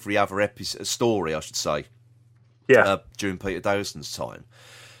basically in every other story, I should say. Yeah. During Peter Davison's time.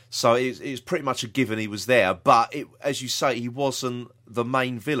 So it was pretty much a given he was there, but as you say, he wasn't the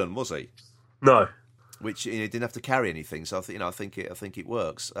main villain, was he? No. Which he didn't have to carry anything, so I think it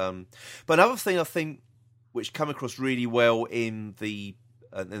works. But another thing I think which came across really well in the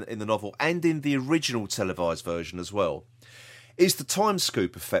novel and in the original televised version as well is the time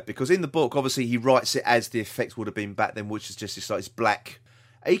scoop effect, because in the book, obviously, he writes it as the effect would have been back then, which is just this black.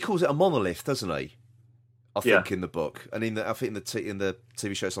 He calls it a monolith, doesn't he? I think in the book, and in the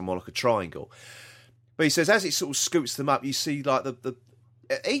TV show, it's more like a triangle. But he says as it sort of scoops them up, you see like the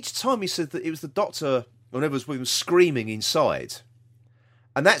each time he said that it was the Doctor, whenever it was screaming inside,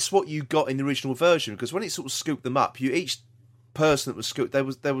 and that's what you got in the original version. Because when it sort of scooped them up, each person that was scooped, there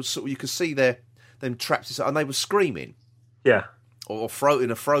was sort of, you could see them trapped inside, and they were screaming, or in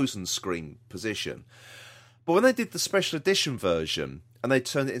a frozen scream position. But when they did the special edition version and they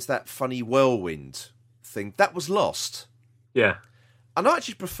turned it into that funny whirlwind thing, that was lost. Yeah. And I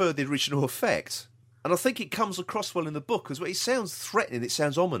actually prefer the original effect. And I think it comes across well in the book as well. It sounds threatening, it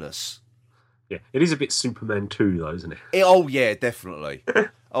sounds ominous. Yeah, it is a bit Superman 2 though, isn't it? Oh yeah, definitely.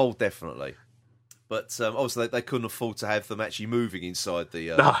 Oh, definitely. But obviously they couldn't afford to have them actually moving inside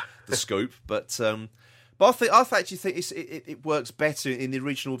the scoop. But I actually think it works better in the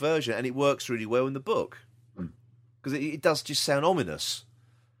original version, and it works really well in the book. Because it does just sound ominous.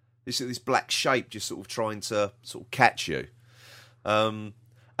 This black shape just sort of trying to sort of catch you. And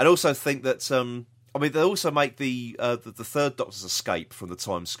also think that they also make the third Doctor's escape from the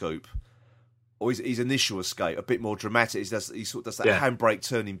time scoop, or his initial escape, a bit more dramatic. He sort of does that handbrake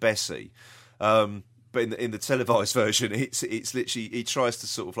turning Bessie. But in the televised version, it's literally he tries to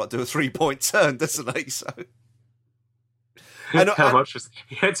sort of like do a 3-point turn, doesn't he? So. He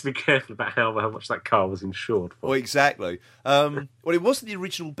had to be careful about how much that car was insured for. Well, exactly. Well, it wasn't the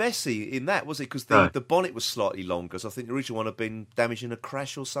original Bessie in that, was it? Because the bonnet was slightly longer, so I think the original one had been damaged in a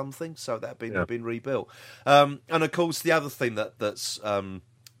crash or something, so that had been rebuilt. And of course, the other thing that's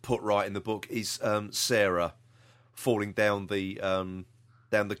put right in the book is Sarah falling down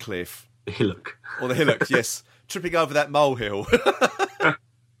the cliff. The hillock. Or the hillock, yes. Tripping over that molehill.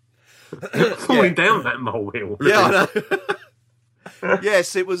 Falling down that molehill. Yeah, I know.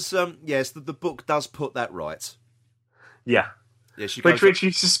 Yes, it was. Yes, the book does put that right. Yeah, which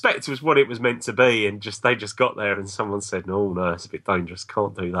you suspect was what it was meant to be, and they just got there, and someone said, "No, it's a bit dangerous.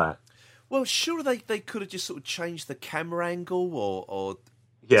 Can't do that." Well, sure, they could have just sort of changed the camera angle or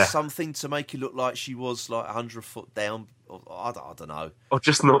something to make it look like she was like 100 foot down. I don't know. Or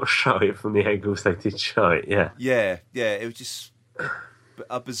just not show it from the angles they did show it. Yeah. It was just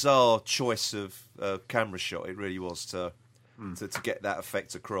a bizarre choice of camera shot. It really was to get that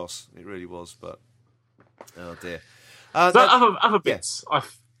effect across. It really was, but oh dear. Other bits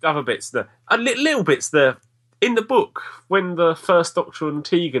there in the book when the first Doctor and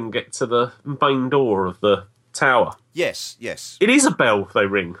Tegan get to the main door of the tower. Yes. It is a bell they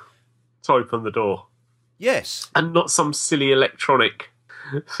ring to open the door. Yes, and not some silly electronic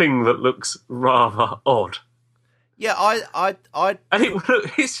thing that looks rather odd. Yeah, and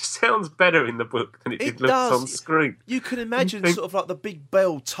it just sounds better in the book than it did look on screen. You can imagine sort of like the big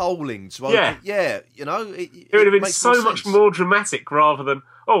bell tolling to open. Yeah, you know, it would have been so much more dramatic rather than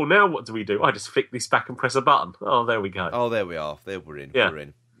now what do we do? I just flick this back and press a button. Oh, there we go. Oh, there we are. There we're in. Yeah. We're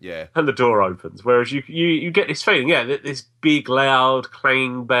in. Yeah, and the door opens. Whereas you get this feeling, this big, loud,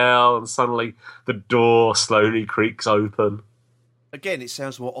 clanging bell, and suddenly the door slowly creaks open. Again, it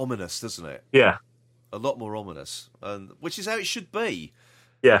sounds more ominous, doesn't it? Yeah, a lot more ominous, and which is how it should be.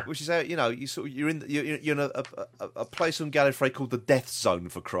 Yeah, which is how you're in a place on Gallifrey called the Death Zone,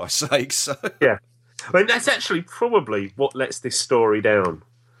 for Christ's sake. So yeah, I mean that's actually probably what lets this story down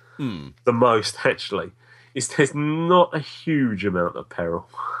the most. Actually, is there's not a huge amount of peril.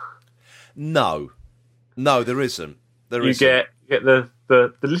 No, there isn't. There You isn't. get the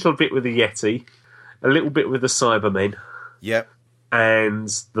little bit with the Yeti, a little bit with the Cybermen, Yep. and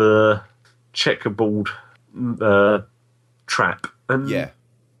the checkerboard trap, and Yeah.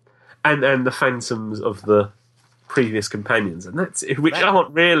 and the phantoms of the previous companions, and that's it, which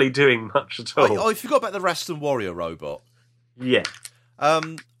aren't really doing much at all. I forgot about the Raston Warrior robot. Yeah,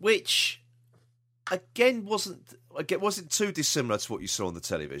 Which again wasn't too dissimilar to what you saw on the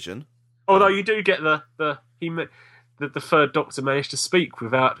television. although you do get the third Doctor managed to speak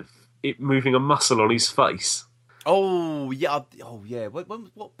without it moving a muscle on his face. Oh yeah.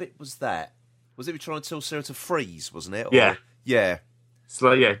 What bit was that? Was it trying to tell Sarah to freeze? Wasn't it? Yeah. Yeah. It's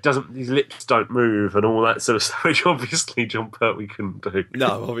like, his lips don't move and all that sort of stuff, which obviously John Pertwee couldn't do.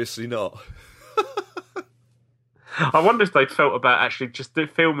 No, obviously not. I wonder if they'd felt about actually just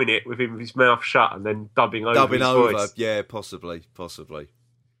filming it with him with his mouth shut and then dubbing over his voice. Yeah, possibly.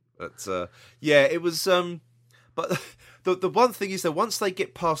 But it was. But the one thing is that once they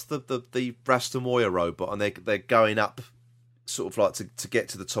get past the Raston Warrior robot and they're going up, sort of like to get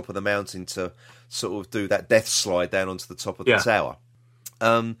to the top of the mountain to sort of do that death slide down onto the top of the tower.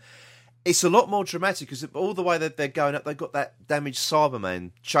 It's a lot more dramatic because all the way that they're going up, they've got that damaged Cyberman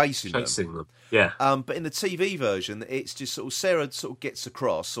chasing them. Yeah. But in the TV version, it's just sort of Sarah sort of gets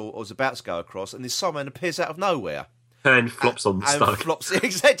across or is about to go across, and this Cyberman appears out of nowhere And flops on the stomach. Flops.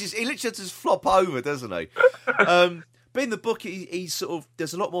 Exactly. He literally just flop over, doesn't he? But in the book, he's sort of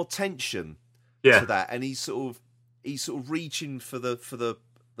there's a lot more tension to that, and he's sort of reaching for the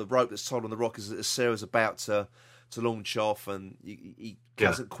rope that's tied on the rock as Sarah's about to launch off, and he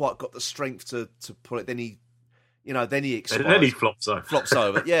hasn't quite got the strength to pull it. Then he expires. And then he flops over. Flops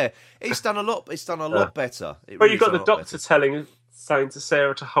over. Yeah, it's done a lot. It's done a lot better. Well, you've got the Doctor saying to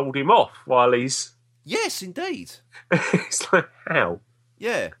Sarah to hold him off while he's. Yes, indeed. It's like, how?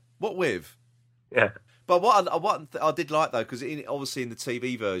 Yeah. What with? Yeah. But what I did like though, because obviously in the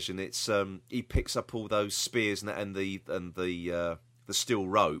TV version, it's he picks up all those spears and the steel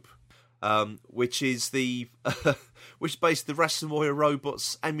rope, which is which is basically the Raston Warrior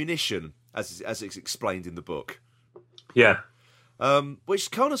robot's ammunition, as it's explained in the book. Yeah.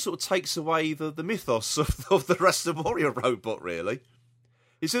 Which kind of sort of takes away the mythos of the Raston Warrior robot, really.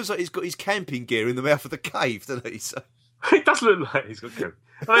 It seems like he's got his camping gear in the mouth of the cave, doesn't he? So... It does look like he's got camping.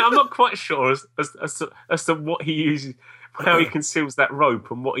 I mean, I'm not quite sure as to what he uses, how he conceals that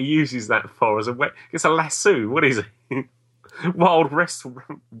rope and what he uses that for as it's a lasso. What is it? Wild West.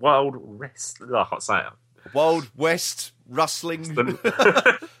 I can't say it. Wild West rustling,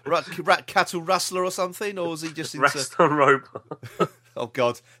 rat cattle rustler or something, or is he just into Raston robot? Oh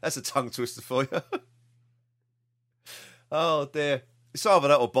God, that's a tongue twister for you. Oh dear. It's either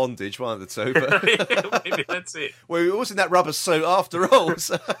that or bondage, one of the two. But Yeah, maybe that's it. Well, it wasn't that rubber suit after all.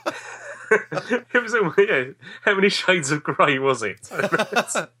 So... It was, how many shades of grey was it?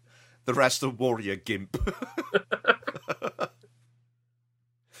 The Raston Warrior gimp.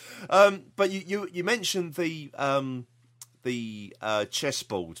 But you mentioned the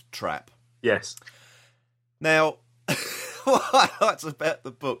chessboard trap. Yes. Now, what I liked about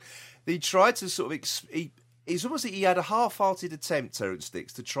the book, he tried to sort of it's almost like he had a half-hearted attempt, Terrance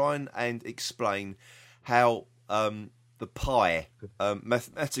Dicks, to try and explain how the pi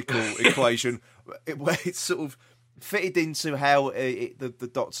mathematical equation, where it sort of fitted into how the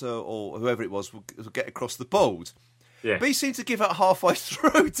Doctor or whoever it was would get across the board. Yeah. But he seemed to give up halfway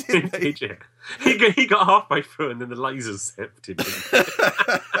through, didn't he? He got halfway through and then the lasers zapped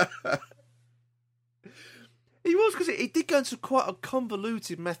him. He was, because it did go into quite a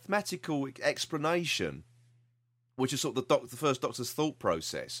convoluted mathematical explanation, which is sort of the first Doctor's thought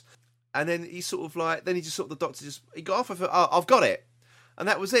process. And then he sort of like, the Doctor he got off of it, I've got it. And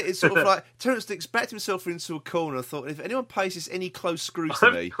that was it. It's sort of like, Terrance Dicks backed himself into a corner and thought, if anyone pays this any close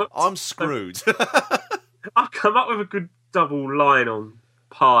scrutiny, I'm screwed. I've come up with a good double line on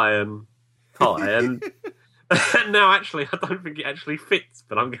pi and and now actually I don't think it actually fits,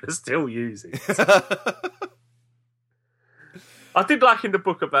 but I'm going to still use it. I did like in the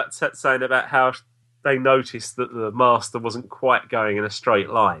book about saying about how they noticed that the Master wasn't quite going in a straight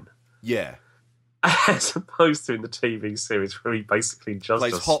line. Yeah. As opposed to in the TV series where he basically just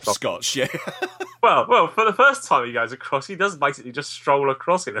plays hopscotch, yeah. Well, for the first time he goes across, he does basically just stroll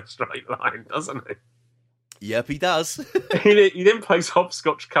across in a straight line, doesn't he? Yep, he does. He then plays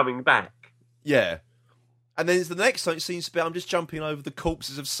hopscotch coming back. Yeah. And then the next time it seems to be, I'm just jumping over the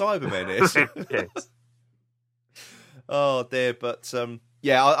corpses of Cybermen here. Yes. Oh, dear. But,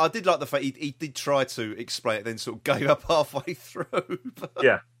 yeah, I did like the fact he did try to explain it, then sort of gave up halfway through.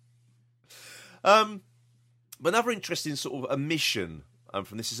 Yeah. But another interesting sort of omission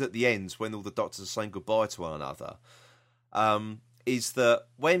from this is at the end when all the Doctors are saying goodbye to one another. Is that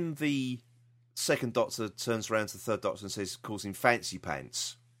when the second Doctor turns around to the third Doctor and calls him Fancy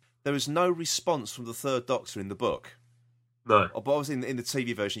Pants, there is no response from the third Doctor in the book. No. But obviously in the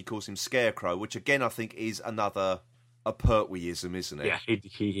TV version he calls him Scarecrow, which again I think is a Pertweeism, isn't it? Yeah,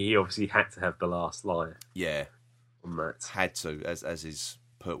 he obviously had to have the last line. Yeah. On that. Had to, as is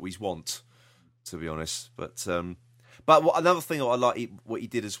Pertwee's want, to be honest. But another thing I like what he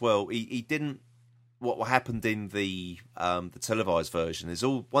did as well, he didn't. What happened in the televised version is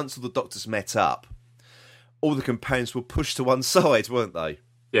once all the Doctors met up, all the companions were pushed to one side, weren't they?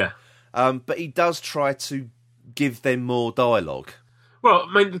 Yeah. But he does try to give them more dialogue. Well,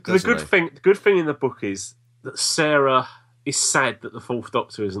 I mean, the good thing in the book is that Sarah is sad that the fourth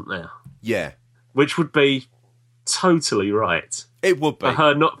Doctor isn't there. Yeah. Which would be totally right. It would be.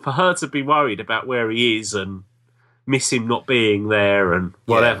 For her to be worried about where he is and miss him not being there and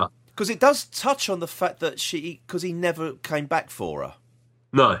whatever. Because it does touch on the fact that because he never came back for her.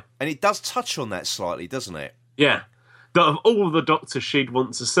 No. And it does touch on that slightly, doesn't it? Yeah. That of all the Doctors she'd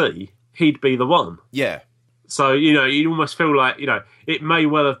want to see, he'd be the one. Yeah. So, you almost feel like, it may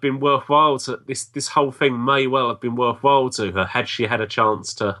well have been worthwhile this whole thing may well have been worthwhile to her had she had a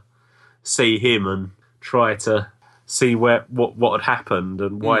chance to see him and try to see what had happened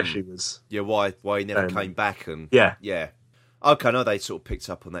and why she was... Yeah, why he never came back and... Yeah. Yeah. Okay, I know they sort of picked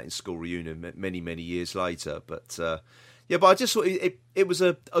up on that in School Reunion many, many years later, but... but I just thought it was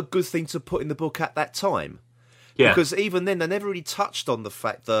a good thing to put in the book at that time. Yeah. Because even then, they never really touched on the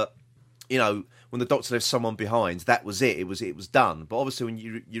fact that, when the Doctor left someone behind, that was it. It was done. But obviously,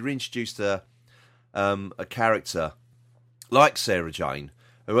 when you're introduced to a character like Sarah Jane,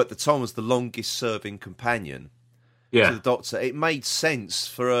 who at the time was the longest-serving companion to the Doctor, it made sense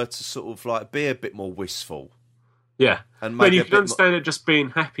for her to sort of like be a bit more wistful. Yeah, and you can understand her just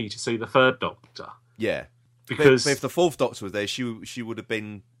being happy to see the third Doctor. Yeah, because if the fourth Doctor was there, she would have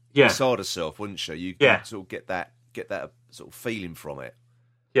been beside herself, wouldn't she? You could sort of get that sort of feeling from it.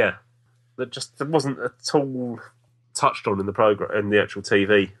 Yeah, that wasn't at all touched on in the program in the actual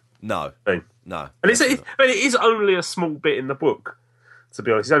TV. No thing. No, and it is only a small bit in the book. To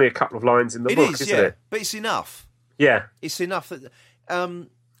be honest, it's only a couple of lines in the book, isn't it? But it's enough. Yeah, it's enough that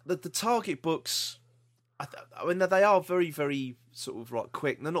the Target books. I mean, they are very, very sort of like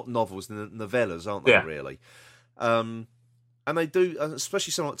quick. They're not novels, they're novellas, aren't they? Yeah. Really. And they do, especially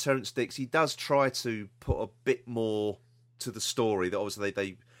someone like Terrance Dicks. He does try to put a bit more to the story that obviously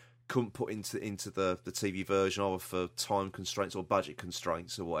they couldn't put into the TV version, either for time constraints or budget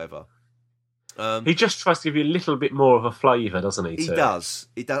constraints or whatever. He just tries to give you a little bit more of a flavour, doesn't he? He does,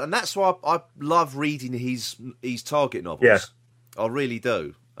 and that's why I love reading his Target novels. Yeah, I really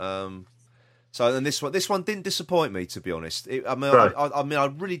do. So, and this one didn't disappoint me, to be honest. I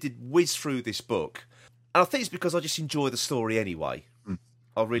really did whiz through this book, and I think it's because I just enjoy the story anyway.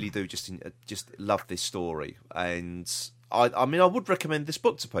 I really do just love this story, and I would recommend this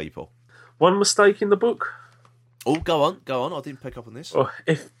book to people. One mistake in the book. Oh, go on. I didn't pick up on this. Well,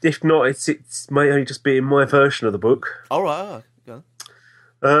 if not, it may only just be in my version of the book. All right, go.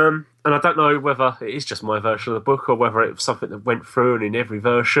 And I don't know whether it is just my version of the book or whether it was something that went through and in every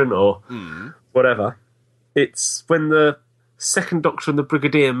version or whatever. It's when the second Doctor and the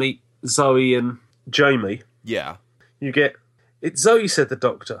Brigadier meet Zoe and Jamie. Yeah. You get, "It's Zoe," said the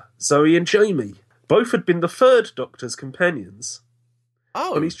Doctor. "Zoe and Jamie. Both had been the third Doctor's companions.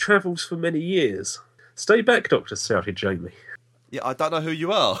 Oh. On his travels for many years. Stay back, Doctor," shouted Jamie. Yeah, I don't know who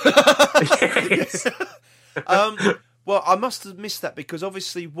you are. Yes. Well, I must have missed that because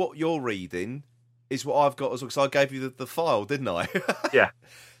obviously what you're reading is what I've got as well, because I gave you the file, didn't I? Yeah.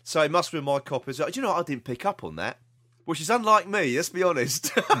 So it must be my copy. Do you know what? I didn't pick up on that, which is unlike me, let's be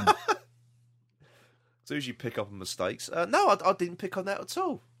honest. So usually pick up on mistakes. No, I didn't pick on that at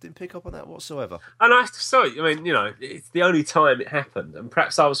all. Didn't pick up on that whatsoever. And it's the only time it happened. And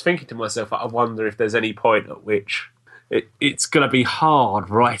perhaps I was thinking to myself, I wonder if there's any point at which it's going to be hard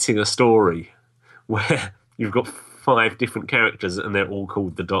writing a story where you've got 5 different characters and they're all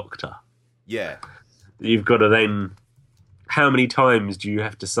called the Doctor. Yeah. You've got to then... How many times do you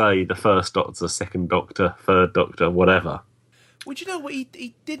have to say the first Doctor, second Doctor, third Doctor, whatever? Well, do you know what?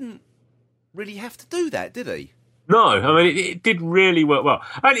 He didn't really have to do that, did he? No, I mean, it did really work well.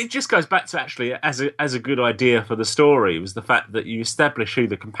 And it just goes back to actually, as a good idea for the story, was the fact that you establish who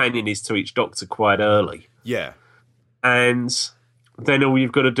the companion is to each Doctor quite early. Yeah. And then all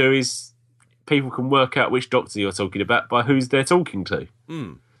you've got to do is people can work out which Doctor you're talking about by who's they're talking to.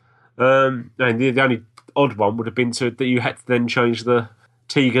 And the only odd one would have been that you had to then change the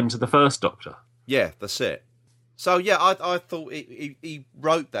Tegan to the first Doctor. Yeah, that's it. So yeah, I thought he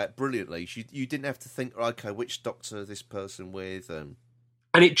wrote that brilliantly. You didn't have to think, okay, which Doctor this person with, and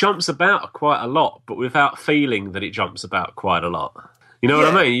it jumps about quite a lot, but without feeling that it jumps about quite a lot. You know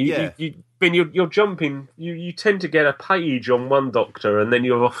what I mean? When you're jumping, you tend to get a page on one Doctor, and then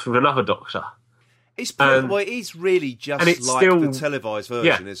you're off with another Doctor. It is really just like still, the televised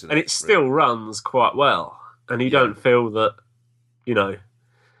version, isn't it? And it still runs quite well, and you don't feel that,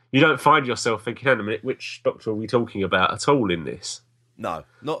 you don't find yourself thinking, hang on a minute, which Doctor are we talking about at all in this? No,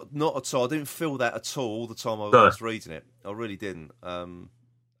 not at all. I didn't feel that at all the time I was reading it. I really didn't.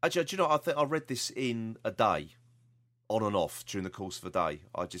 Actually, do you know, I think I read this in a day, on and off, during the course of a day.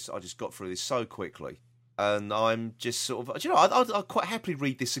 I just got through this so quickly. And I'm just sort of, I'd quite happily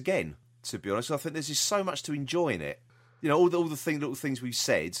read this again, to be honest. I think there's just so much to enjoy in it. All the little things we've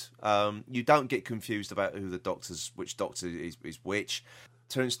said, you don't get confused about which Doctor is which.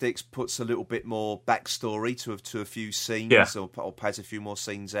 Terrance Dicks puts a little bit more backstory to a few scenes, or pads a few more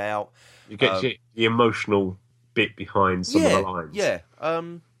scenes out. You get the emotional bit behind some of the lines. Yeah,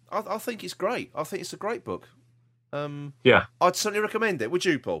 I think it's great. I think it's a great book. I'd certainly recommend it. Would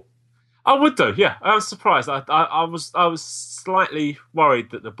you, Paul? I would do. Yeah, I was surprised. I was slightly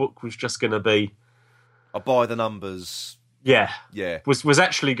worried that the book was just going to be a by the numbers. Yeah. Was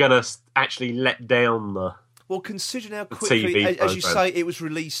actually going to let down the. Well, considering how quickly, as you say, it was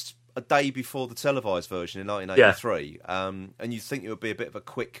released a day before the televised version in 1983, and you think it would be a bit of a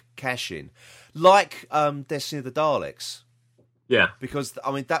quick cash-in, like Destiny of the Daleks. Yeah. Because,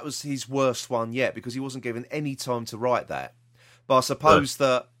 that was his worst one yet, because he wasn't given any time to write that. But I suppose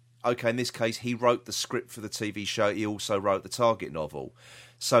that, in this case, he wrote the script for the TV show, he also wrote the Target novel,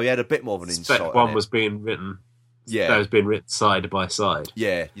 so he had a bit more of an insight. One was being written. Yeah, that was being written side by side.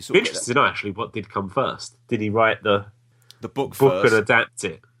 Yeah, interesting to know actually what did come first. Did he write the book first and adapt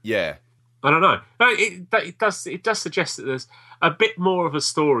it? Yeah, I don't know. It does suggest that there's a bit more of a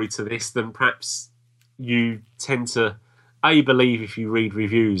story to this than perhaps you tend to believe if you read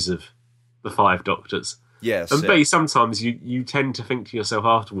reviews of the Five Doctors. Yes, and B, sometimes you tend to think to yourself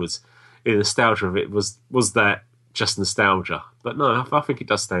afterwards, in nostalgia of it, was that just nostalgia? But no, I think it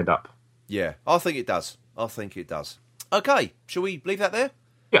does stand up. Yeah, I think it does. Okay, shall we leave that there?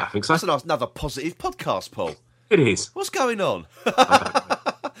 Yeah, I think so. That's another positive podcast, Paul. It is. What's going on?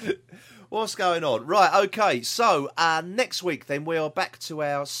 What's going on? Right, okay, so next week then we are back to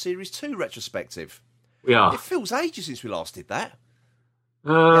our Series 2 retrospective. We are. It feels ages since we last did that. It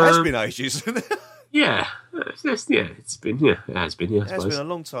has been ages. Yeah, it has been. It has been a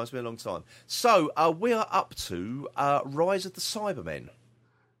long time. So we are up to Rise of the Cybermen.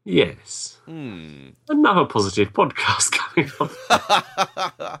 Yes. Another positive podcast coming on.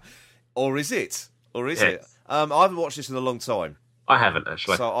 Or is it? It? I haven't watched this in a long time. I haven't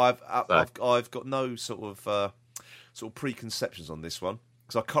actually. So I've got no sort of preconceptions on this one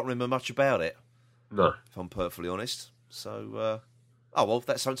because I can't remember much about it. No, if I'm perfectly honest. So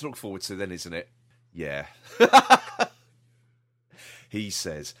that's something to look forward to then, isn't it? Yeah. He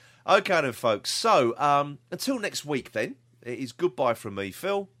says. Okay then, folks. So until next week then. It is goodbye from me,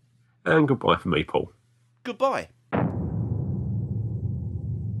 Phil. And goodbye from me, Paul. Goodbye.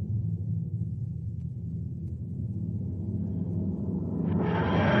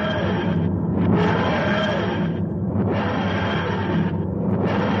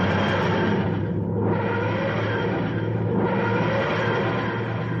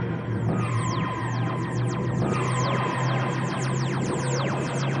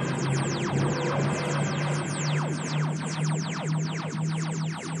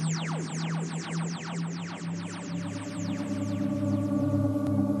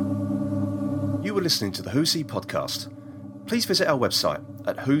 Listening to the Who's He podcast. Please visit our website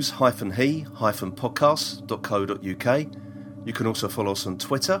at who's-he-podcast.co.uk. You can also follow us on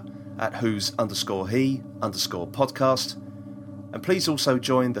Twitter at who's_he_podcast. And please also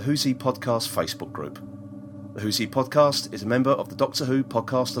join the Who's He podcast Facebook group. The Who's He podcast is a member of the Doctor Who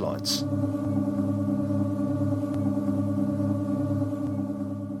Podcast Alliance.